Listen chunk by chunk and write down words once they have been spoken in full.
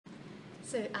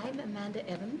So I'm Amanda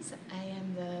Evans. I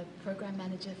am the program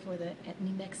manager for the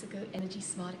New Mexico Energy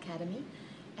Smart Academy,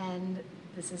 and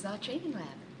this is our training lab.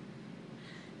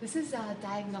 This is our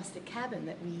diagnostic cabin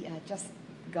that we just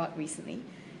got recently.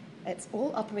 It's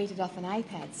all operated off an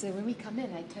iPad. So when we come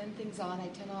in, I turn things on. I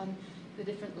turn on the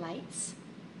different lights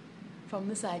from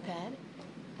this iPad.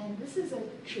 And this is a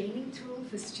training tool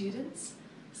for students.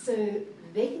 So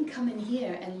they can come in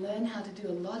here and learn how to do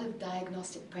a lot of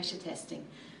diagnostic pressure testing.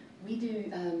 We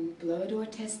do blower door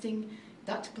testing,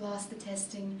 duct blaster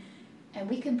testing, and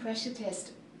we can pressure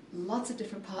test lots of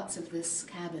different parts of this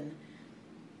cabin.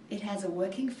 It has a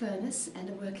working furnace and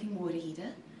a working water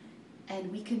heater,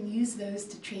 and we can use those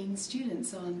to train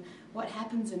students on what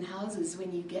happens in houses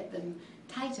when you get them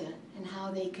tighter and how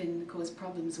they can cause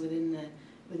problems within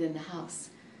the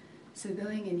house. So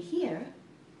going in here,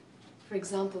 for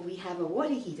example, we have a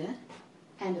water heater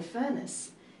and a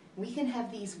furnace. We can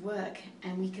have these work,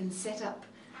 and we can set up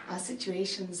our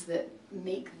situations that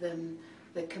make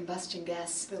the combustion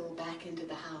gas spill back into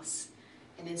the house.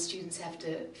 And then students have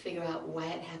to figure out why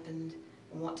it happened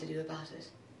and what to do about it.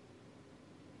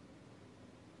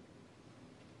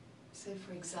 So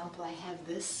for example, I have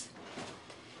this,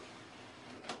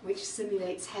 which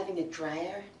simulates having a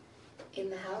dryer in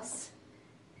the house.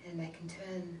 And I can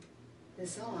turn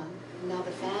this on, and now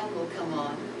the fan will come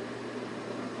on.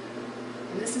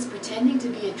 And this is pretending to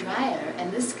be a dryer,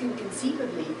 and this can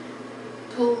conceivably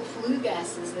pull flue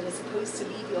gases that are supposed to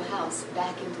leave your house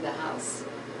back into the house.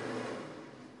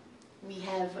 We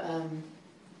have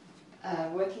a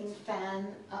working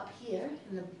fan up here,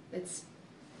 and it's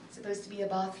supposed to be a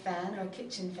bath fan or a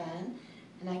kitchen fan,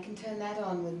 and I can turn that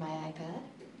on with my iPad.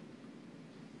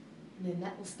 And then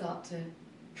that will start to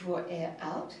draw air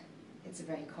out. It's a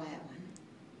very quiet one.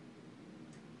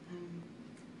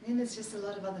 And then there's just a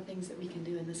lot of other things that we can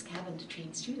do in this cabin to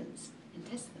train students and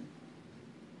test them.